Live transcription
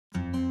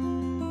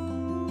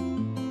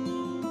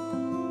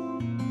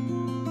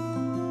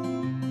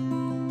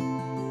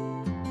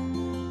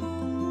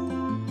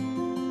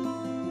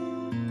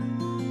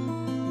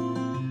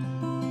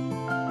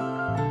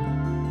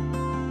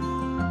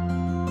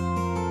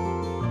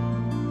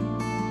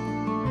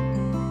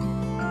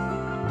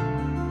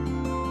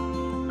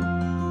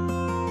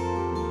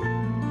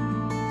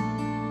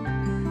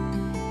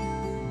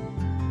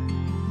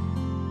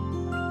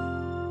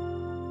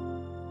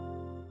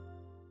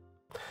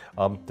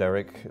I'm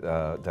Derek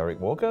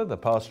Walker, the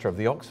pastor of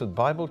the Oxford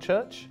Bible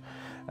Church,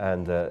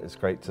 and it's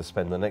great to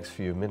spend the next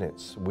few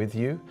minutes with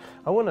you.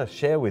 I want to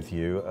share with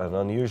you an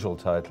unusual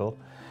title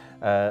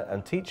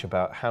and teach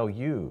about how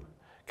you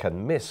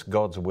can miss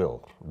God's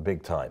will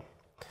big time.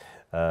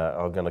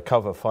 I'm going to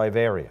cover 5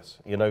 areas.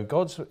 You know,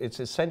 it's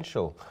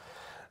essential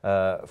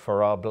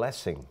for our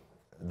blessing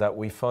that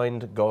we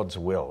find God's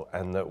will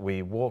and that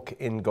we walk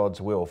in God's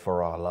will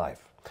for our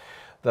life.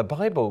 The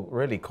Bible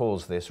really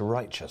calls this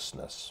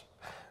righteousness.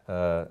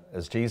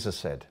 As Jesus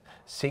said,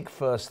 seek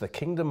first the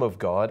kingdom of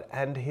God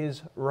and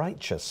his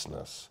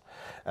righteousness,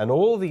 and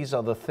all these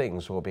other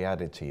things will be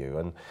added to you.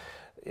 And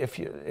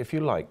if you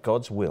like,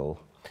 God's will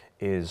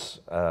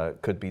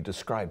could be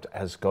described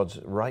as God's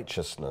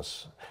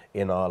righteousness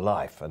in our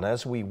life. And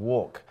as we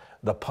walk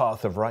the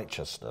path of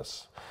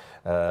righteousness,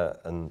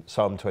 and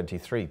Psalm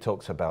 23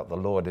 talks about the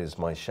Lord is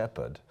my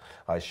shepherd,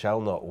 I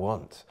shall not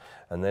want.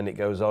 And then it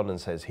goes on and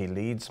says, he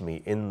leads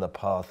me in the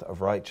path of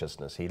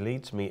righteousness. He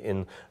leads me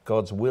in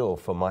God's will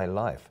for my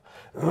life.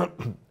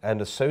 And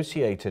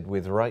associated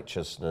with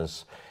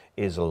righteousness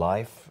is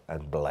life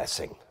and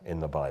blessing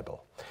in the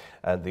Bible.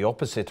 And the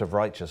opposite of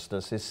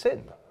righteousness is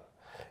sin.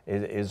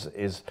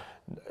 Is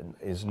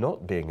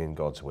not being in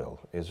God's will,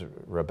 is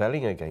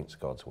rebelling against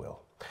God's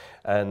will,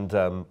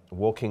 and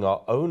walking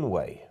our own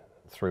way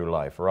through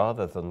life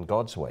rather than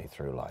God's way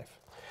through life.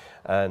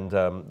 And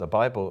the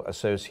Bible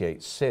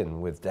associates sin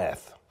with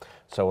death.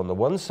 So on the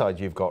one side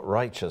you've got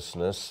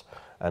righteousness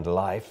and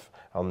life,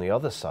 on the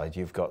other side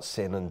you've got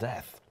sin and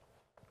death.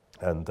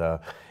 And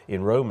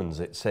in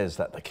Romans it says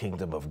that the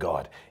kingdom of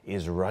God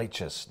is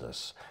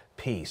righteousness,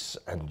 peace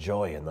and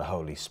joy in the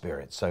Holy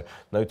Spirit. So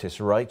notice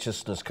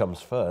righteousness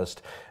comes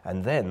first,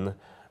 and then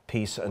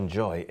peace and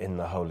joy in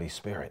the Holy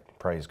Spirit.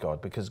 Praise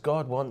God, because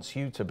God wants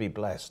you to be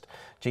blessed.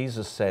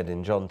 Jesus said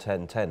in John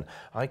 10:10,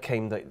 I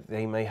came that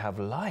they may have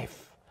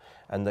life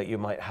and that you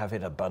might have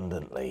it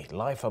abundantly,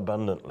 life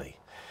abundantly.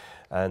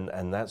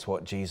 And that's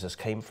what Jesus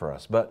came for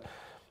us. But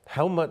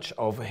how much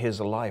of his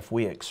life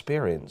we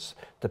experience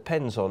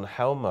depends on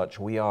how much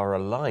we are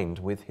aligned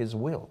with his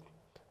will.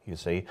 You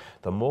see,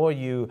 the more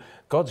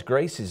God's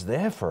grace is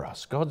there for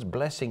us, God's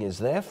blessing is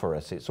there for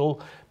us. It's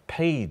all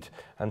paid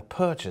and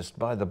purchased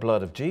by the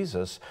blood of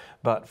Jesus.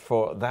 But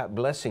for that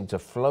blessing to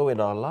flow in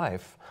our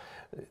life,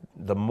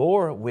 the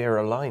more we're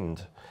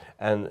aligned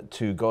and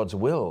to God's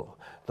will,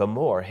 the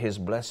more his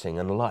blessing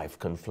and life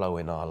can flow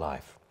in our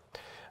life.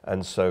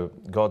 And so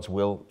God's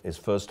will is,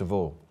 first of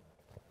all,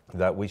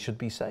 that we should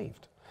be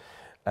saved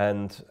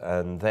and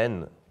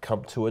then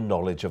come to a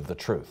knowledge of the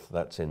truth.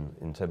 That's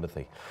in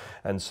Timothy.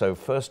 And so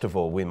first of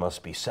all, we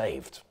must be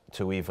saved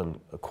to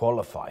even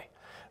qualify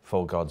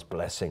for God's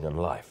blessing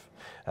and life.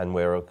 And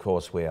of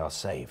course, we are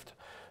saved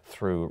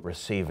through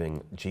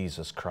receiving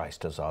Jesus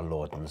Christ as our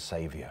Lord and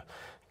Savior,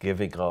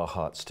 giving our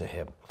hearts to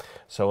him.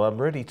 So I'm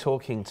really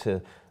talking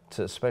to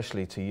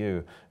especially to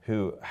you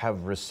who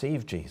have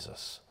received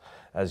Jesus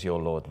as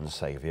your Lord and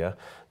Savior.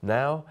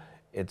 Now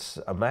it's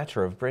a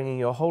matter of bringing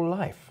your whole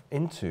life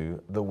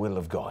into the will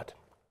of God.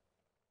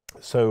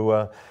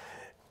 So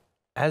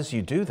as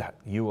you do that,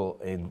 you will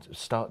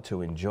start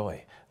to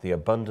enjoy the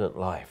abundant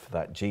life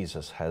that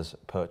Jesus has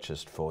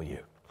purchased for you.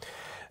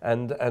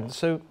 And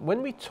so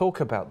when we talk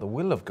about the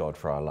will of God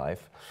for our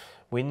life,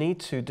 we need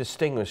to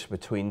distinguish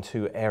between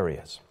 2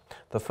 areas.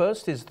 The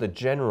first is the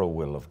general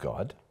will of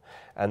God,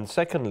 and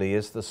secondly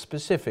is the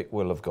specific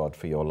will of God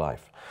for your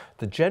life.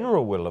 The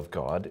general will of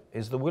God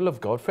is the will of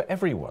God for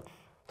everyone.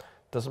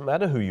 Doesn't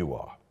matter who you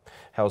are,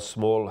 how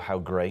small, how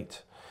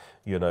great,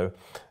 you know,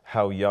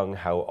 how young,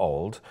 how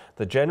old.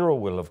 The general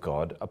will of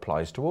God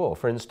applies to all.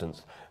 For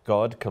instance,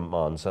 God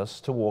commands us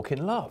to walk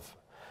in love,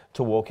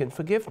 to walk in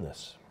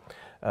forgiveness,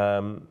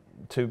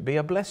 to be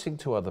a blessing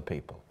to other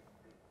people,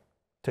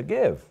 to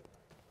give,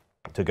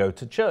 to go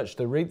to church,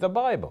 to read the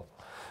Bible,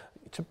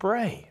 to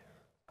pray,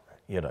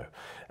 you know.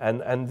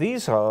 And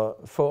these are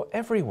for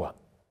everyone,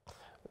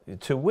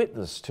 to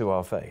witness to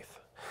our faith.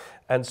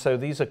 And so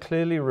these are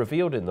clearly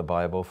revealed in the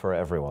Bible for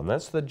everyone.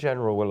 That's the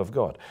general will of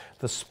God.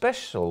 The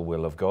special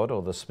will of God,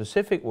 or the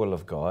specific will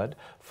of God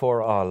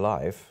for our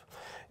life,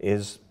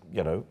 is,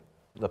 you know,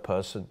 the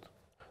person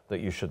that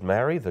you should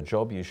marry, the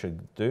job you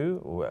should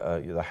do,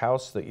 the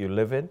house that you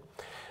live in.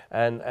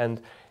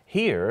 And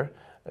here,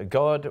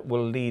 God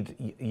will lead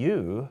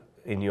you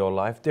in your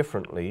life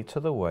differently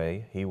to the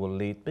way he will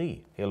lead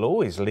me. He'll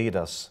always lead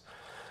us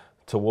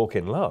to walk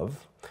in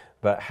love,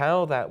 but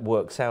how that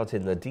works out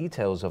in the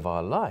details of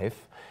our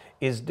life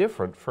is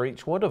different for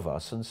each one of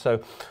us. And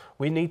so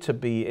we need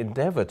to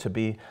endeavor to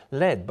be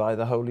led by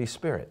the Holy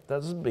Spirit.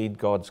 That doesn't mean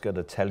God's going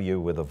to tell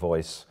you with a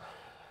voice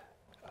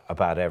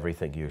about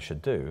everything you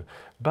should do,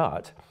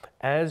 but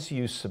as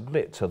you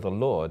submit to the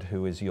Lord,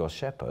 who is your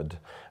shepherd,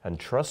 and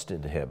trust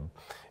in him,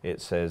 it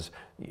says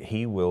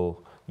he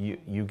will,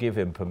 you give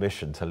him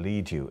permission to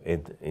lead you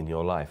in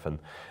your life.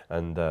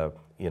 And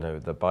you know,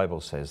 the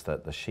Bible says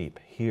that the sheep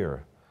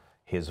hear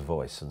his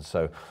voice, and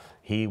so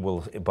he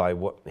will, by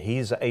what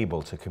he's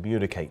able to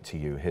communicate to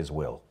you his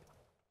will.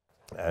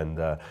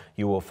 And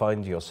you will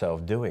find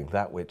yourself doing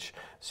that which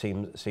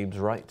seems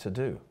right to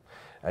do,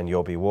 and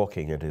you'll be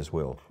walking in his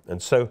will.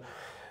 And so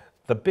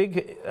the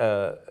big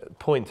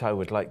point I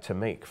would like to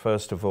make,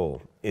 first of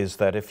all, is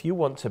that if you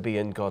want to be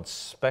in God's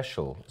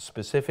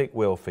specific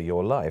will for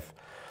your life,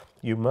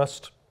 you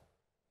must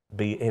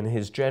be in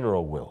his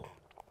general will.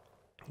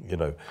 You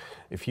know,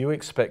 if you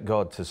expect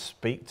God to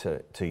speak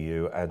to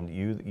you and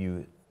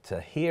you to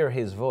hear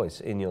his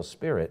voice in your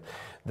spirit,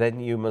 then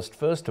you must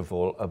first of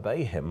all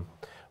obey him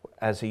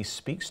as he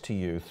speaks to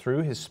you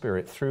through his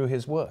spirit, through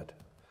his word.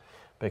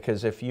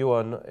 Because if you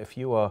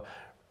are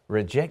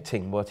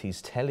rejecting what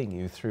he's telling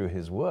you through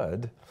his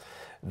word,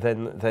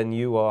 then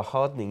you are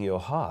hardening your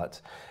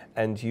heart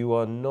and you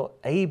are not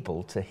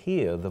able to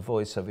hear the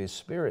voice of his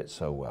spirit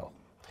so well.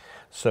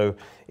 So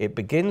it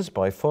begins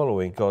by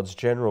following God's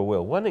general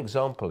will. One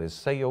example is,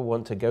 say you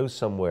want to go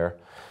somewhere,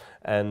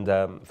 and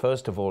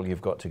first of all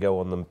you've got to go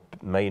on the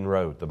main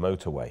road, the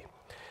motorway.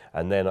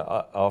 And then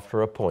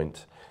after a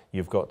point,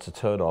 you've got to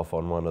turn off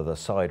on one of the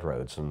side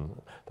roads,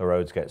 and the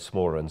roads get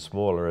smaller and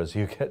smaller as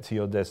you get to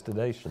your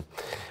destination.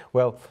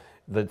 Well,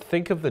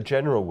 think of the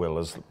general will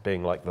as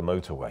being like the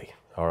motorway,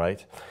 all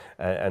right?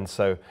 And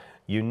so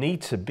you need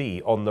to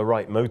be on the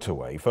right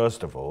motorway,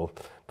 first of all,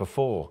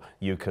 before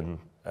you can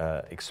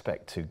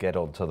expect to get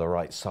onto the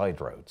right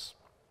side roads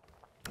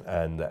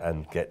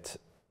and get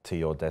to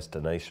your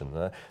destination.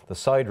 The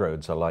side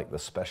roads are like the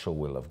special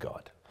will of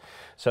God.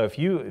 So if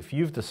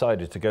you've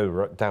decided to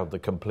go down the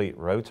complete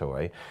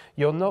motorway,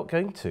 you're not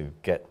going to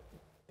get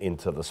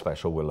into the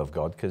special will of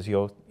God, because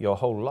your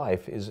whole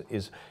life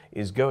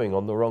is going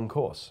on the wrong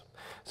course.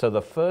 So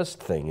the first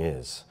thing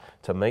is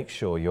to make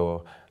sure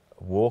you're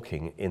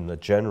walking in the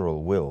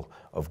general will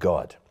of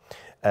God,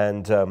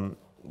 and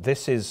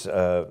this is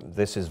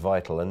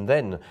vital. And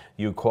then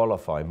you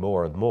qualify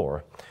more and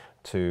more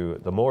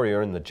the more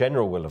you're in the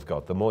general will of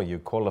God, the more you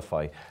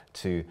qualify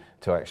to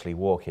actually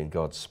walk in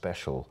God's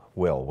special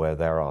will, where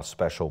there are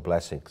special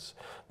blessings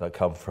that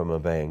come from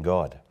obeying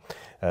God.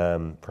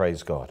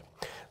 Praise God.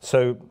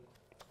 So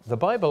the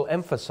Bible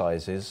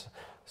emphasizes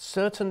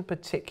certain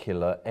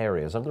particular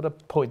areas. I'm going to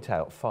point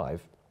out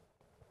 5,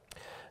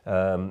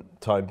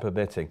 time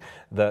permitting,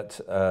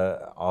 that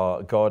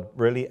God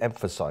really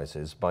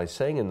emphasizes by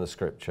saying in the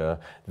scripture,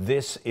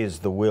 this is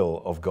the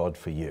will of God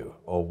for you,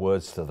 or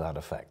words to that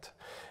effect.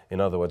 In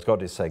other words,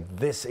 God is saying,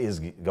 this is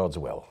God's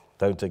will.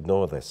 Don't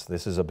ignore this.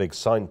 This is a big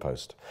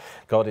signpost.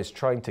 God is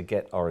trying to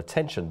get our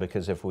attention,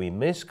 because if we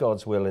miss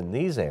God's will in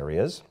these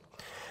areas,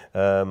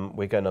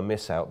 we're going to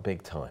miss out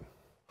big time.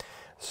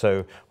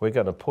 So we're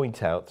going to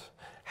point out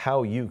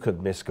how you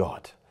could miss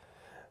God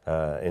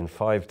in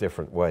 5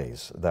 different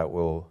ways that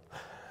will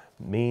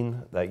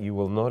mean that you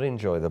will not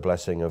enjoy the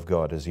blessing of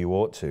God as you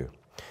ought to.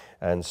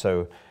 And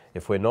so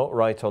if we're not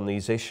right on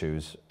these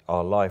issues,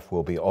 our life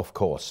will be off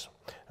course,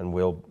 and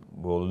we'll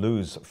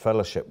lose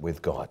fellowship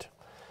with God.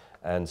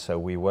 And so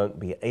we won't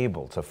be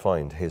able to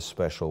find his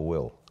special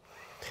will.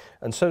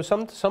 And so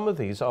some of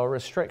these are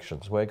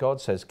restrictions where God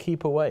says,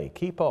 keep away,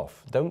 keep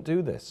off, don't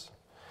do this.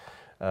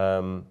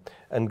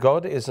 And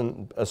God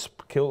isn't a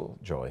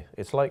killjoy.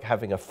 It's like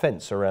having a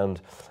fence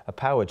around a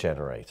power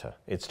generator.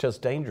 It's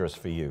just dangerous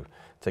for you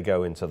to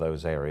go into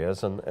those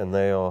areas, and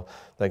they're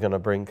going to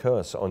bring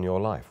curse on your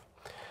life.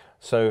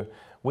 So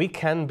we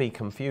can be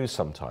confused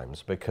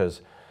sometimes,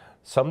 because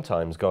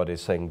sometimes God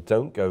is saying,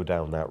 don't go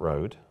down that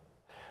road,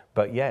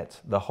 but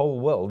yet the whole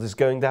world is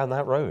going down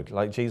that road.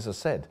 Like Jesus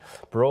said,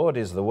 broad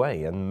is the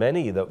way, and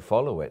many that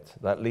follow it,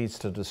 that leads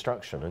to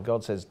destruction. And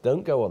God says,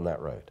 don't go on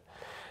that road.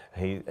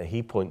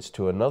 He points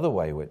to another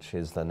way, which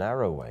is the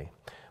narrow way,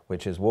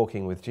 which is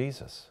walking with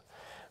Jesus.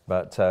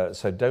 But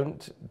so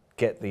don't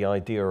get the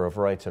idea of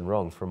right and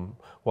wrong from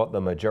what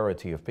the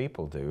majority of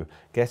people do.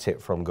 Get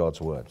it from God's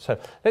word. So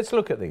let's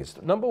look at these.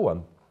 Number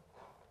 1,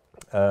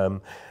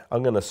 I'm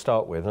going to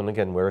start with, and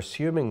again, we're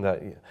assuming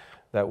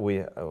that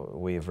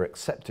we've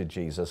accepted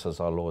Jesus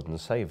as our Lord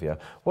and Savior.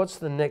 What's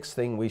the next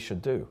thing we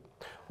should do?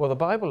 Well, the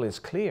Bible is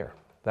clear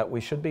that we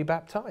should be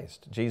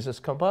baptized. Jesus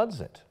commands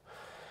it.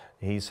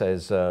 He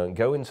says,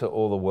 go into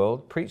all the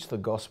world, preach the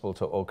gospel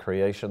to all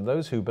creation.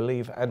 Those who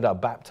believe and are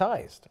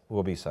baptized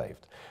will be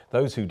saved.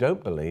 Those who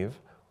don't believe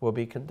will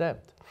be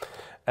condemned.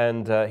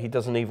 And he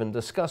doesn't even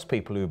discuss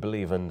people who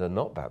believe and are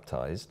not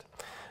baptized.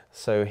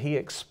 So he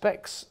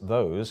expects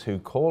those who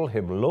call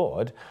him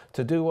Lord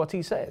to do what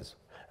he says.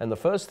 And the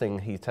first thing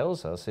he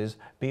tells us is,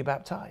 be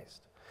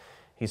baptized.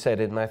 He said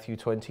in Matthew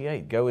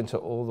 28, go into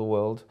all the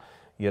world,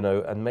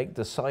 and make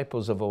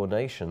disciples of all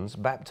nations,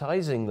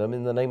 baptizing them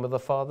in the name of the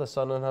Father,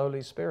 Son, and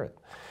Holy Spirit.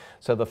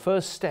 So the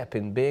first step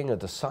in being a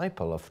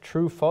disciple, a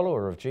true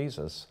follower of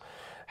Jesus,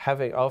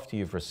 after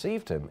you've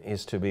received him,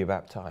 is to be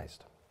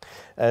baptized.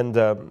 And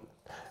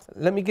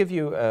let me give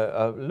you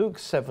Luke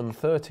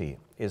 7:30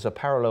 is a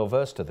parallel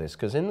verse to this,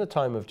 because in the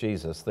time of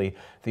Jesus, the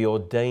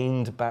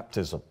ordained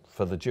baptism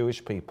for the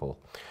Jewish people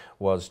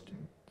was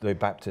the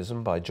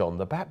baptism by John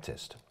the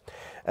Baptist.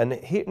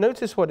 And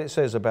notice what it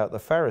says about the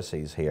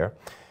Pharisees here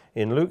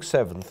in Luke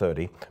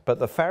 7:30. But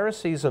the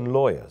Pharisees and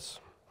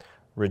lawyers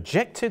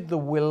rejected the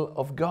will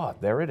of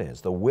God. There it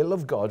is, the will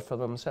of God for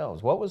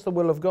themselves. What was the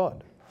will of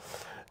God?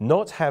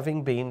 Not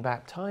having been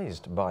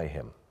baptized by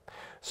him.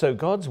 So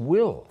God's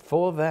will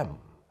for them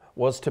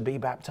was to be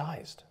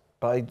baptized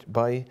by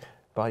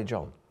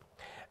John.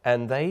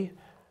 And they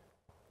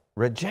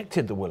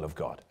rejected the will of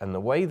God. And the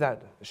way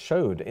that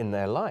showed in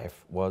their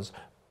life was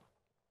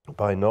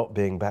by not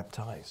being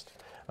baptized.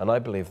 And I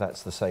believe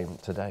that's the same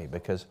today,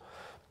 because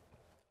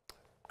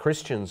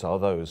Christians are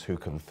those who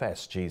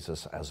confess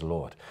Jesus as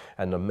Lord.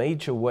 And the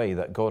major way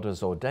that God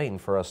has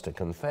ordained for us to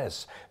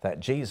confess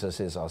that Jesus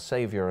is our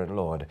Savior and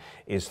Lord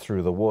is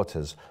through the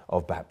waters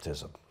of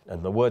baptism.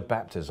 And the word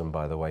baptism,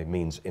 by the way,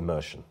 means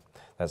immersion.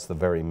 That's the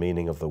very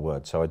meaning of the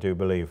word. So I do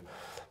believe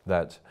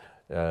that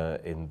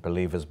in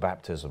believers'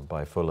 baptism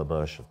by full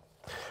immersion.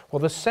 Well,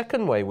 the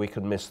second way we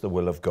can miss the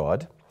will of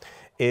God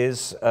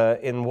is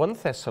in 1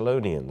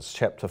 Thessalonians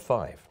chapter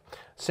 5,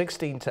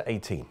 16 to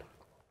 18.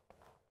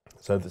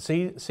 So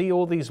see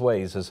all these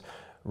ways as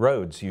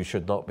roads you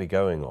should not be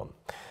going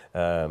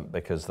on,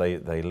 because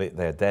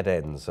they're dead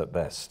ends at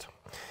best.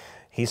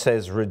 He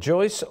says,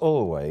 rejoice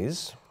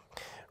always,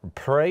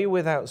 pray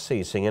without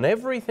ceasing, and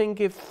everything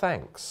give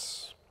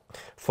thanks.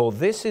 For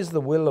this is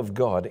the will of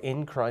God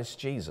in Christ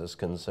Jesus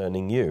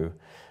concerning you.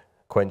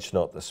 Quench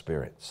not the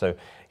Spirit. So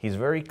he's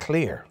very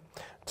clear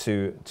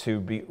to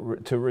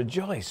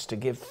rejoice, to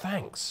give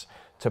thanks,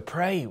 to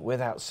pray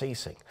without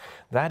ceasing.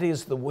 That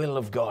is the will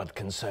of God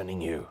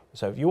concerning you.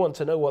 So if you want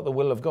to know what the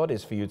will of God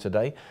is for you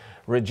today,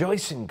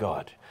 rejoice in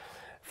God.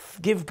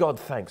 Give God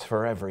thanks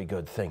for every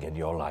good thing in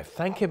your life.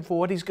 Thank him for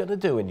what he's going to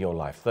do in your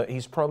life, that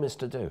he's promised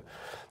to do.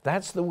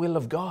 That's the will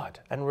of God.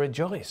 And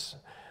rejoice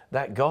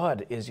that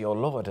God is your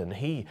Lord and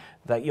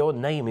that your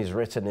name is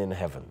written in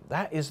heaven.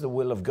 That is the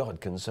will of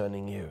God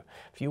concerning you.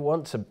 If you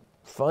want to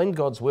find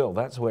God's will,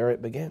 that's where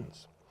it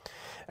begins.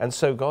 And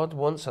so God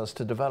wants us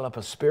to develop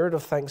a spirit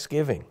of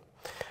thanksgiving,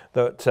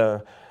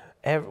 that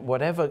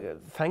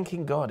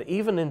thanking God,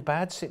 even in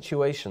bad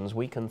situations,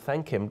 we can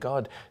thank him.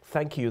 God,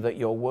 thank you that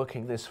you're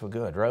working this for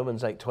good.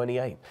 Romans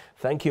 8:28.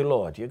 Thank you,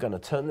 Lord. You're going to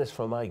turn this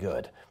for my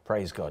good.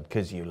 Praise God,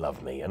 because you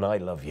love me and I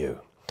love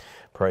you.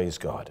 Praise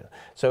God.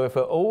 So if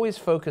we're always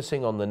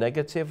focusing on the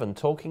negative and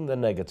talking the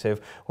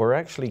negative, we're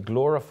actually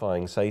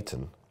glorifying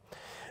Satan.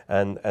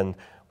 And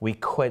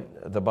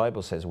the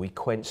Bible says we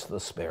quench the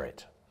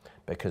Spirit,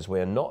 because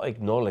we're not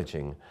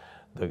acknowledging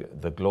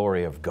the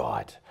glory of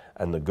God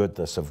and the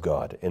goodness of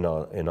God in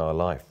our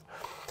life.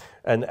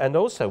 And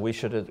also we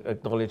should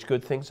acknowledge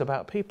good things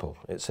about people.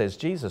 It says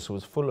Jesus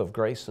was full of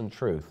grace and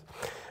truth.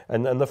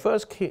 And the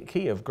first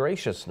key of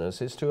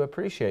graciousness is to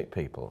appreciate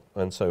people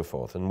and so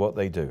forth and what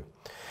they do.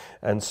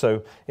 And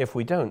so if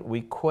we don't,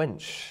 we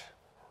quench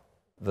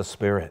the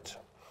Spirit.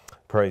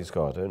 Praise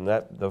God. And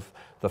that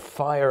the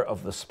fire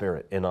of the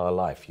Spirit in our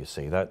life, you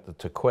see, that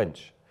to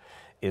quench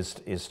is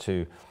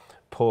to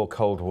pour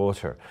cold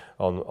water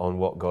on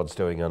what God's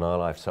doing in our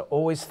life. So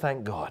always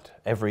thank God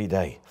every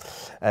day.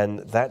 And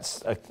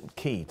that's a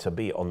key to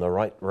be on the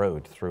right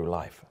road through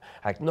life.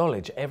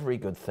 Acknowledge every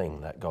good thing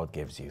that God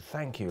gives you.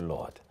 Thank you,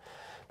 Lord.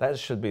 That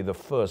should be the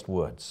first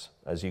words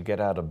as you get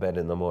out of bed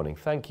in the morning.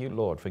 Thank you,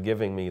 Lord, for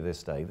giving me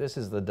this day. This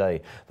is the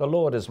day the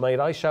Lord has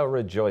made. I shall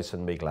rejoice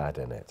and be glad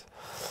in it.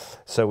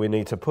 So we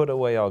need to put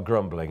away our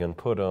grumbling and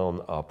put on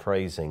our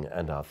praising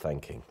and our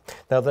thanking.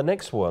 Now, the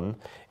next one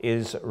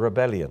is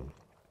rebellion.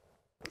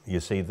 You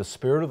see, the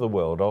spirit of the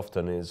world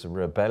often is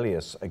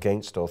rebellious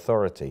against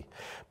authority,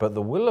 but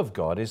the will of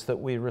God is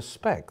that we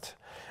respect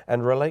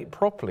and relate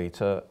properly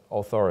to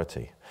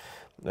authority.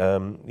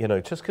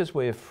 Just because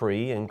we're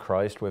free in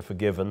Christ, we're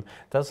forgiven,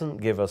 doesn't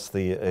give us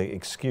the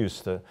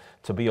excuse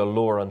to be a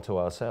law unto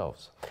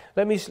ourselves.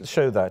 Let me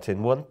show that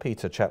in 1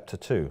 Peter chapter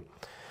 2.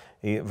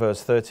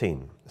 Verse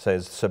 13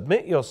 says,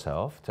 submit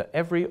yourself to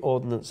every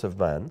ordinance of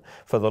man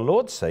for the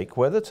Lord's sake,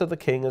 whether to the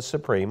king as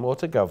supreme or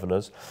to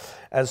governors,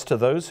 as to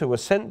those who are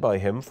sent by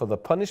him for the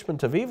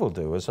punishment of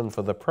evildoers and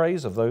for the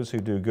praise of those who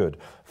do good.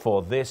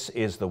 For this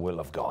is the will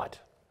of God.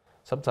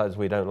 Sometimes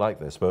we don't like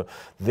this, but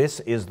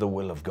this is the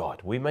will of God.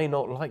 We may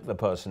not like the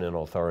person in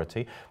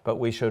authority, but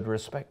we should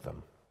respect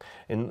them.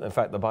 In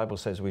fact, the Bible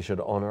says we should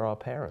honor our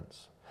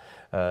parents.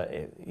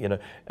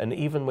 And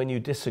even when you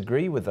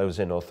disagree with those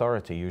in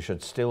authority, you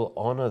should still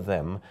honor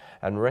them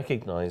and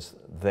recognize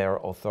their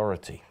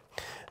authority.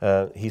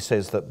 He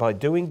says that by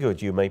doing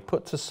good, you may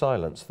put to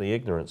silence the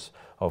ignorance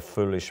of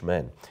foolish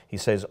men. He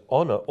says,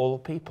 honor all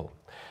people.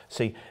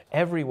 See,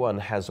 everyone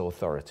has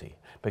authority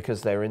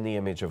because they're in the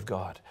image of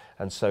God.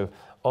 And so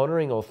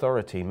honoring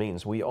authority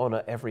means we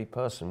honor every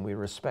person. We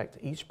respect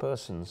each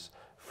person's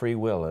free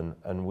will,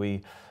 and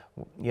we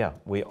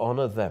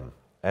honor them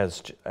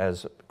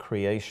as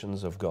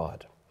creations of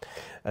God.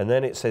 And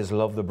then it says,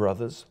 love the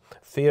brothers,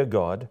 fear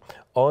God,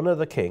 honor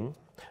the king,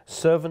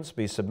 servants,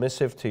 be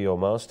submissive to your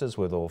masters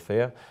with all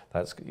fear.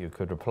 You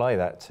could apply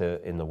that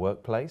to in the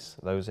workplace,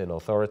 those in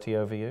authority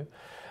over you.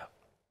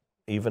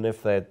 Even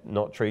if they're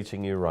not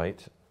treating you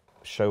right,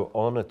 show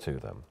honor to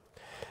them.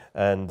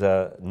 And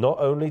not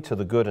only to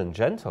the good and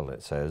gentle,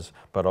 it says,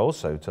 but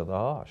also to the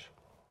harsh.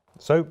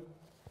 So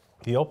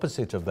The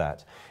opposite of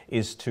that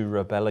is to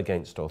rebel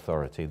against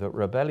authority. That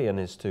rebellion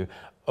is to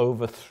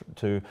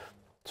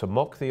to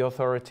mock the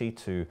authority,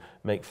 to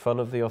make fun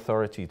of the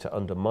authority, to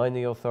undermine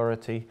the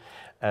authority,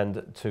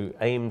 and to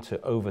aim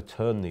to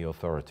overturn the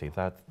authority.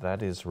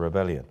 That is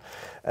rebellion.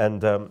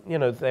 And you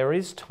know, there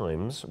is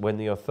times when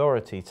the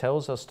authority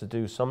tells us to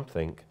do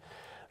something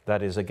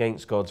that is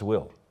against God's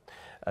will.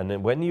 And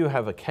then when you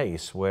have a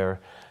case where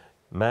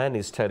man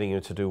is telling you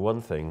to do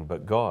one thing,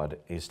 but God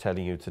is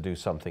telling you to do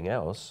something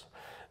else,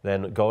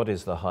 then God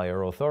is the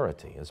higher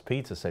authority. As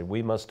Peter said,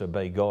 we must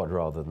obey God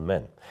rather than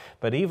men.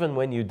 But even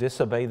when you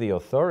disobey the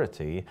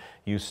authority,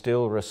 you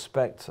still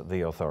respect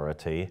the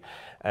authority,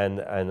 and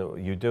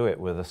you do it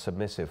with a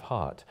submissive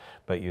heart.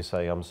 But you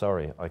say, I'm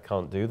sorry, I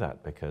can't do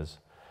that because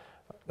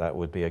that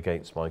would be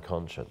against my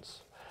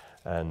conscience.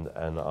 And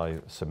I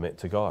submit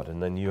to God.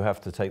 And then you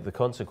have to take the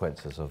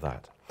consequences of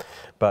that.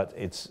 But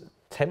it's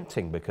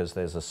tempting because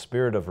there's a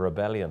spirit of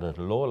rebellion and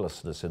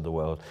lawlessness in the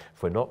world.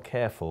 If we're not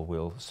careful,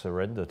 we'll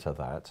surrender to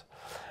that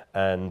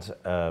and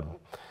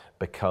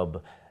become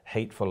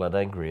hateful and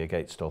angry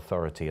against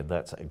authority, and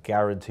that's a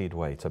guaranteed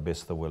way to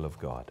miss the will of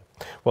God.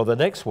 Well, the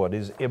next one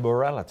is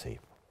immorality.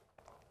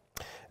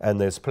 And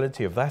there's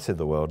plenty of that in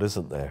the world,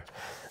 isn't there?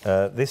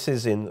 This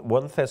is in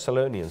 1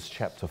 Thessalonians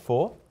chapter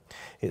 4.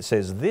 It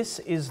says, this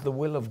is the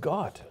will of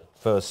God,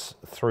 verse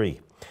 3,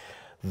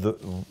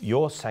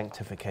 your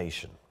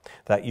sanctification,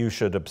 that you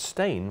should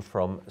abstain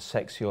from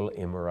sexual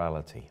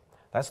immorality.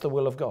 That's the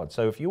will of God.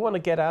 So if you want to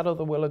get out of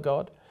the will of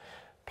God,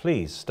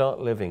 please start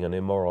living an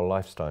immoral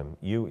lifestyle.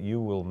 You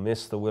will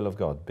miss the will of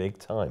God big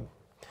time.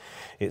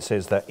 It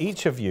says that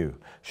each of you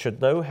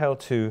should know how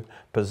to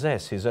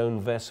possess his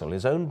own vessel,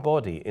 his own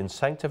body in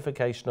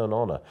sanctification and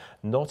honor,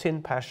 not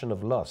in passion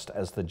of lust,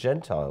 as the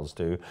Gentiles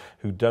do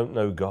who don't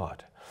know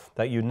God.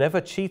 That you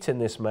never cheat in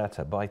this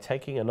matter by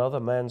taking another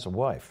man's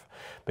wife,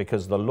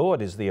 because the Lord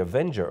is the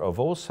avenger of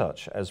all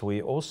such, as we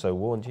also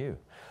warned you.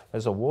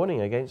 There's a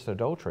warning against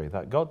adultery,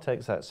 that God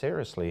takes that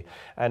seriously,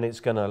 and it's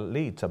going to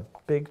lead to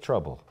big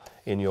trouble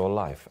in your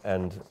life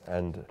and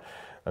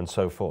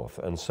so forth.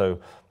 And so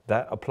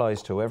that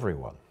applies to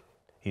everyone.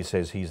 He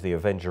says he's the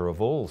avenger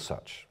of all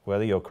such,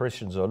 whether you're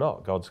Christians or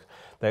not.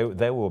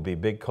 There will be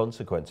big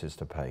consequences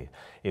to pay.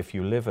 If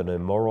you live an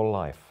immoral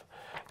life,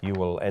 you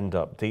will end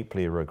up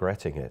deeply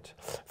regretting it.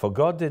 For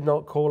God did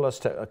not call us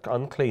to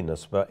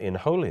uncleanness, but in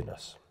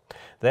holiness.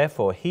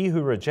 Therefore, he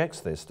who rejects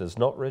this does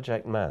not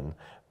reject man,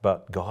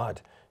 but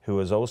God, who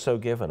has also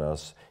given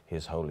us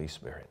his Holy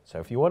Spirit. So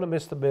if you want to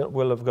miss the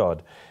will of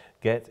God,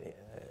 get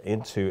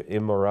into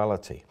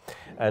immorality.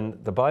 And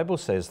the Bible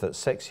says that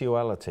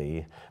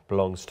sexuality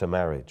belongs to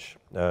marriage.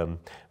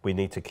 We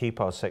need to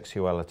keep our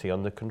sexuality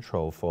under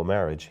control for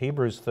marriage.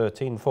 Hebrews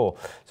 13:4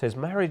 says,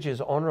 marriage is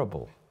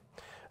honorable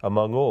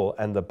among all,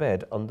 and the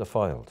bed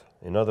undefiled.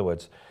 In other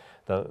words,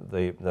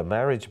 the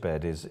marriage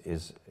bed is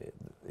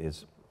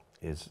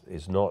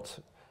not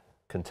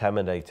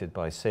contaminated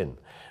by sin,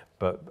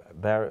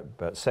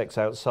 but sex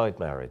outside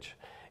marriage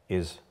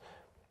is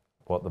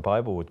what the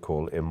Bible would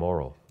call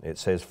immoral. It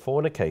says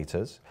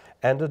fornicators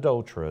and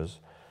adulterers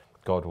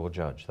God will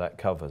judge. That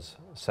covers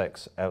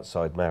sex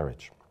outside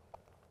marriage.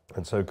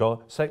 And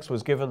so sex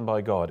was given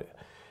by God,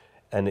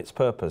 and its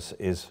purpose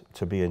is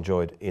to be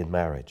enjoyed in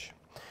marriage.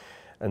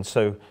 And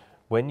so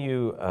when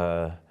you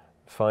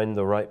find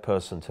the right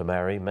person to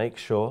marry, make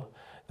sure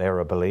they're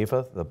a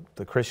believer.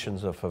 The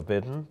Christians are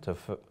forbidden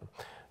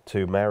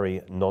to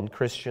marry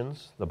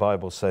non-Christians. The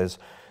Bible says,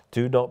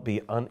 do not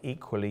be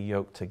unequally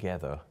yoked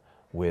together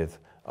with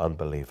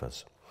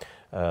unbelievers.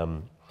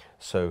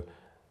 So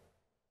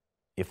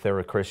if they're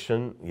a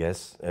Christian,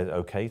 yes,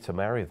 okay to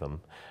marry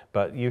them.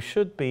 But you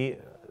should be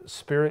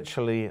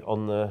spiritually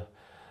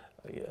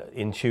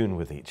in tune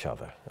with each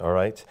other, all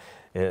right?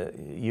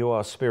 You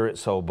are spirit,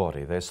 soul,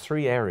 body. There's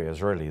three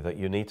areas really that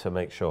you need to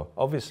make sure.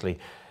 Obviously,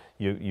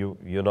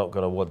 you're not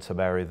going to want to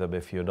marry them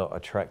if you're not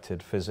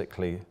attracted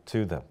physically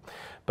to them.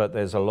 But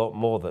there's a lot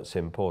more that's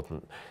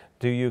important.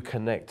 Do you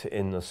connect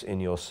in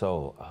your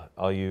soul?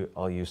 Are you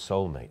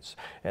soulmates?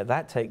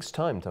 That takes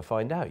time to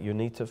find out. You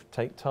need to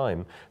take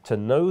time to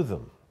know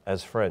them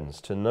as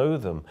friends, to know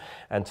them,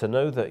 and to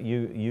know that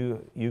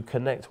you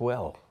connect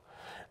well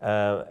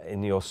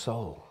in your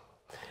soul.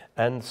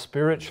 And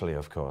spiritually,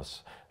 of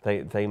course,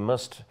 they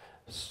must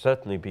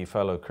certainly be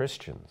fellow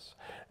Christians,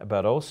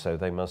 but also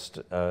they must,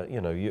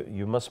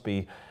 you must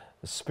be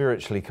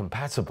spiritually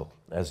compatible,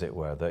 as it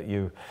were.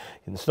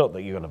 It's not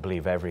that you're going to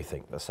believe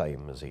everything the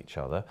same as each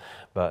other,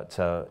 but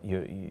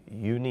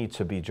you need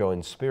to be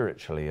joined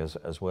spiritually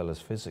as well as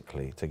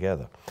physically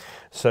together.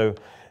 So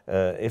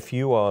if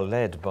you are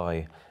led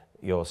by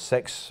your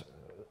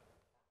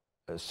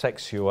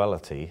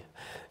sexuality,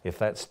 if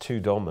that's too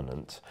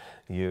dominant,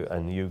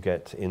 you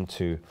get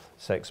into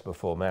sex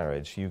before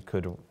marriage, you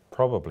could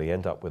probably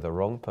end up with a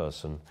wrong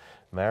person,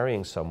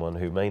 marrying someone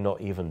who may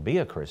not even be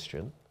a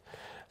Christian,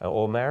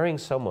 or marrying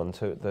someone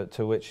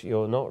to which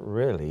you're not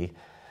really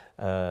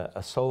a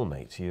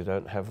soulmate. You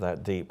don't have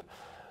that deep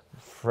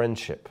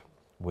friendship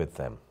with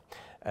them.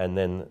 and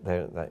then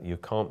that you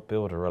can't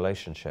build a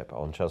relationship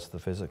on just the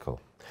physical.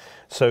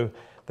 So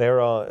there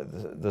are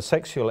the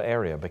sexual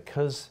area,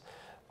 because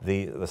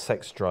the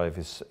sex drive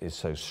is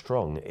so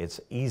strong, it's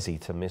easy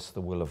to miss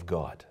the will of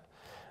God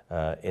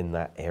in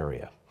that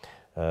area.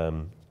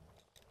 And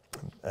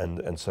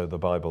so the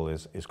Bible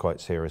is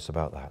quite serious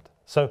about that.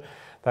 So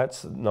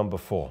that's number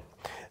 4.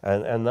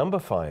 And number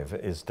 5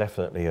 is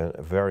definitely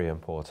very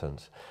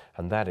important,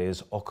 and that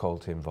is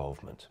occult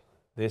involvement.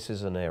 This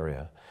is an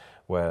area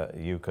where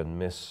you can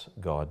miss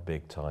God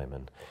big time.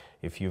 And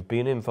if you've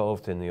been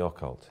involved in the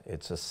occult,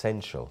 it's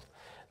essential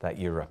that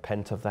you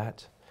repent of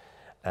that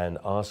and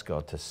ask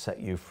God to set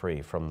you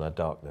free from the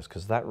darkness,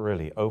 because that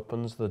really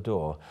opens the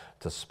door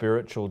to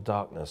spiritual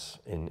darkness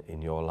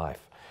in your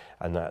life,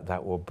 and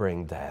that will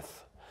bring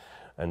death.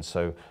 And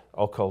so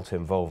occult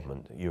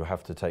involvement, you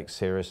have to take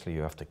seriously,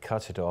 you have to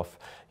cut it off,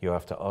 you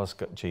have to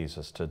ask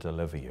Jesus to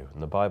deliver you.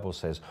 And the Bible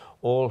says,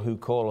 all who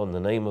call on the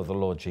name of the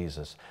Lord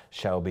Jesus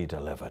shall be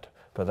delivered.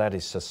 But that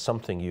is just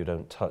something you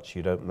don't touch,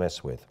 you don't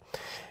mess with.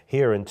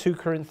 Here in 2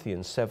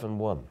 Corinthians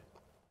 7:1,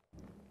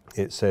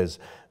 it says,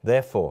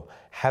 therefore,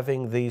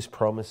 having these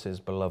promises,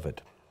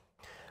 beloved,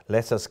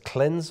 let us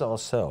cleanse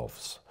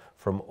ourselves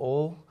from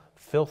all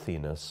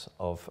filthiness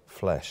of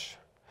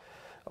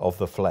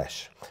the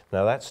flesh.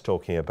 Now that's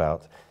talking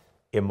about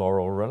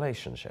immoral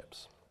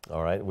relationships.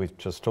 All right, we've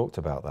just talked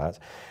about that.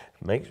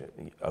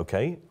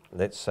 Okay,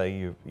 let's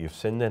say you've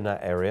sinned in that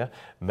area.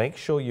 Make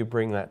sure you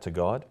bring that to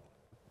God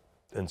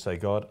and say,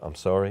 God, I'm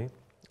sorry.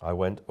 I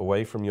went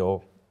away from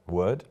your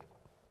word.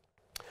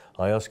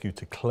 I ask you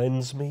to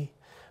cleanse me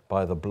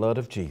by the blood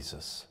of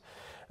Jesus.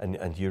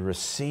 And you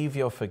receive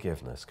your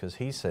forgiveness, because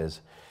he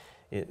says,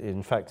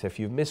 in fact, if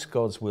you miss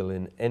God's will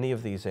in any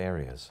of these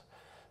areas,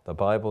 the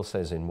Bible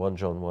says in 1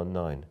 John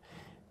 1:9,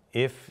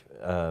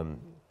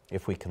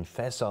 if we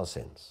confess our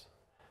sins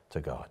to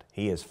God,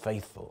 he is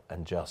faithful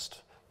and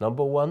just.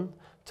 Number 1,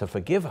 to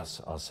forgive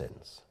us our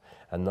sins.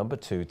 And number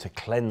 2, to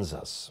cleanse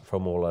us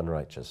from all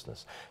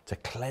unrighteousness, to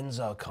cleanse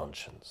our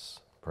conscience.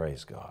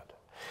 Praise God.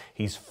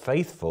 He's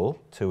faithful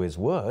to his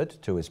word,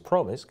 to his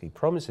promise. He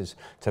promises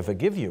to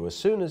forgive you as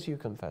soon as you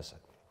confess it.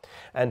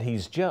 And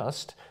he's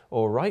just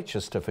or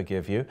righteous to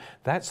forgive you.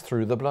 That's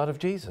through the blood of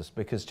Jesus,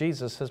 because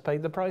Jesus has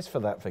paid the price for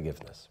that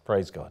forgiveness.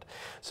 Praise God.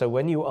 So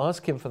when you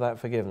ask him for that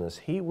forgiveness,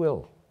 he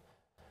will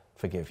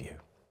forgive you.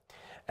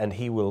 And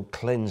he will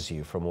cleanse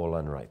you from all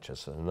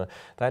unrighteousness. And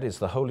that is,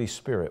 the Holy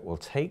Spirit will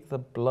take the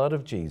blood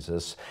of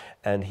Jesus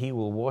and he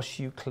will wash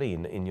you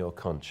clean in your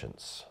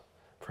conscience.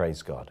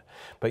 Praise God.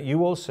 But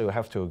you also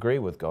have to agree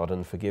with God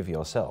and forgive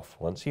yourself.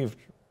 Once you've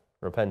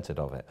repented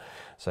of it,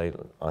 say,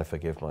 I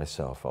forgive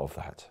myself of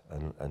that.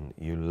 And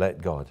you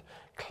let God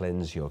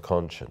cleanse your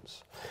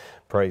conscience.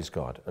 Praise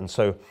God. And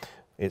so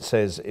it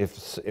says,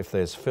 if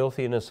there's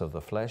filthiness of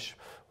the flesh,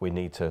 we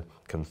need to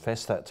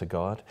confess that to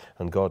God,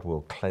 and God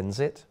will cleanse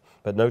it.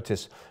 But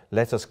notice,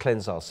 let us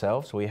cleanse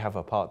ourselves. We have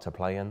a part to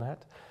play in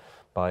that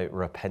by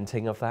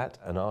repenting of that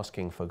and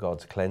asking for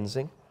God's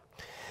cleansing.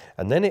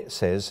 And then it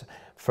says,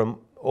 from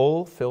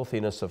all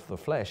filthiness of the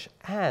flesh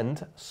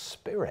and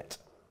spirit.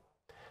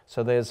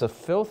 So there's a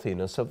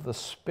filthiness of the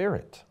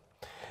spirit,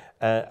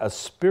 a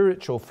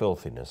spiritual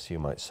filthiness, you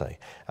might say.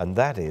 And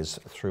that is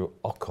through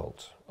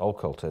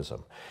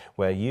occultism,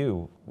 where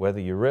you, whether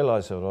you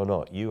realize it or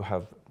not, you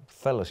have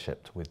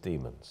fellowshipped with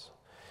demons.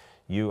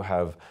 You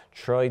have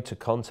tried to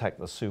contact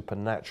the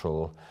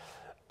supernatural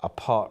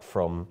apart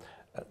from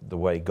the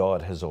way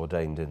God has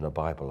ordained in the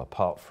Bible,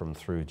 apart from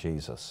through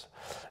Jesus.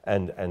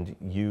 And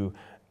you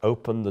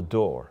open the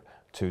door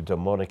to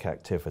demonic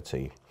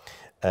activity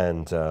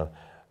and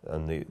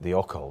the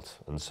occult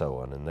and so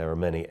on. And there are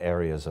many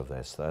areas of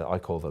this. I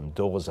call them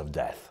doors of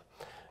death.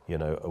 You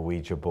know,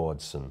 Ouija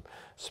boards and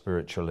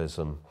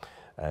spiritualism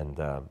and,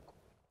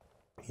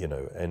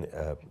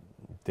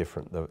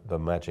 different, the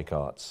magic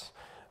arts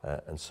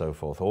and so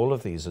forth. All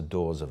of these are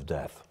doors of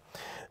death.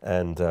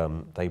 And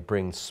they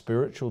bring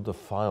spiritual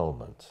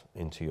defilement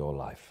into your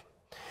life.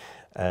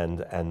 And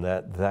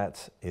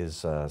that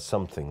is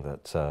something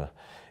that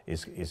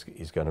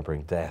is going to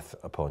bring death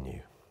upon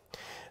you.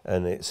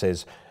 And it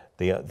says,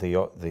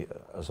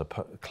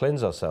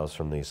 cleanse ourselves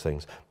from these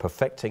things,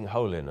 perfecting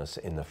holiness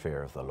in the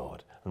fear of the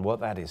Lord. And what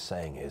that is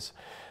saying is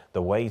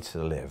the way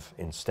to live,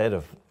 instead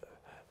of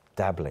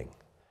dabbling,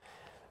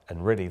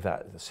 and really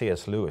that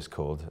C.S. Lewis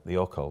called the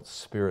occult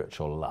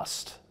spiritual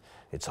lust.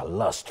 It's a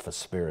lust for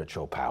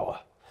spiritual power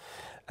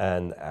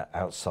and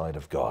outside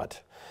of God.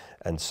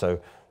 And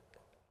so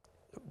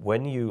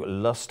when you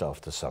lust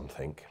after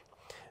something,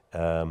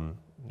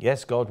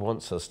 yes, God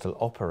wants us to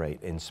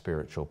operate in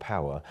spiritual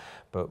power,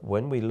 but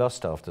when we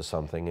lust after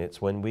something,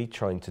 it's when we're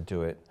trying to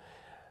do it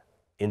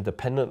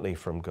independently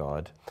from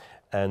God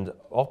and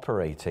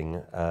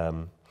operating,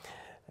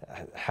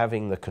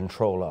 having the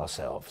control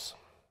ourselves,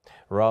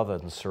 rather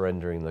than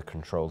surrendering the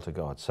control to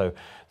God. So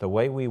the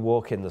way we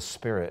walk in the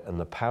Spirit and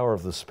the power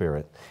of the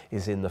Spirit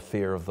is in the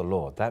fear of the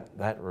Lord.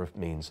 That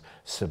means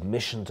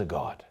submission to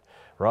God,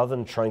 rather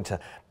than trying to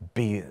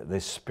be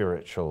this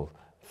spiritual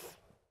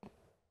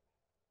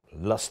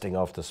lusting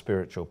after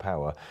spiritual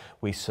power,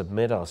 we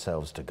submit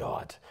ourselves to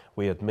God.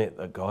 We admit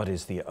that God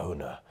is the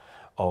owner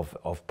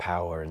of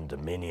power and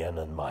dominion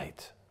and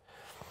might.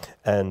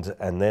 And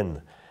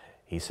then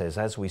he says,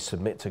 as we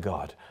submit to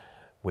God,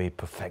 we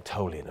perfect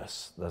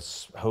holiness. The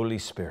Holy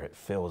Spirit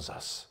fills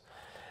us.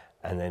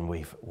 And then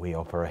we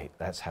operate.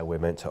 That's how we're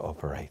meant to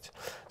operate.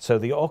 So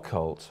the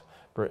occult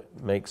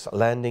makes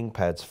landing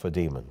pads for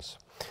demons.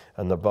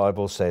 And the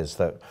Bible says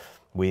that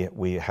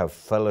we have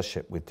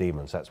fellowship with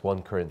demons. That's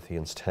 1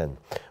 Corinthians 10,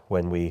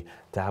 when we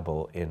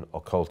dabble in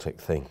occultic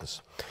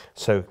things.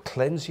 So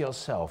cleanse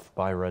yourself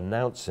by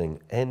renouncing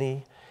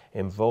any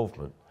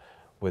involvement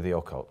with the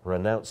occult.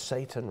 Renounce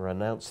Satan,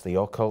 renounce the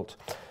occult,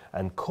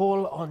 and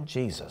call on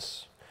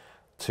Jesus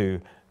to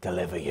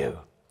deliver you.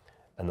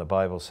 And the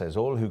Bible says,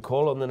 all who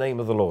call on the name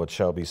of the Lord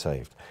shall be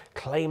saved.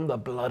 Claim the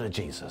blood of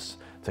Jesus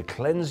to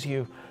cleanse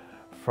you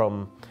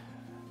from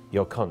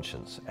your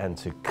conscience and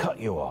to cut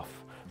you off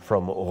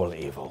from all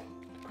evil.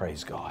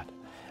 Praise God.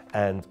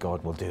 And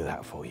God will do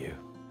that for you.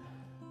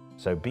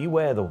 So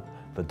beware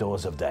the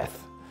doors of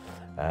death.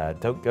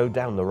 Don't go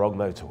down the wrong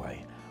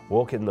motorway.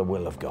 Walk in the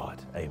will of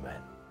God. Amen.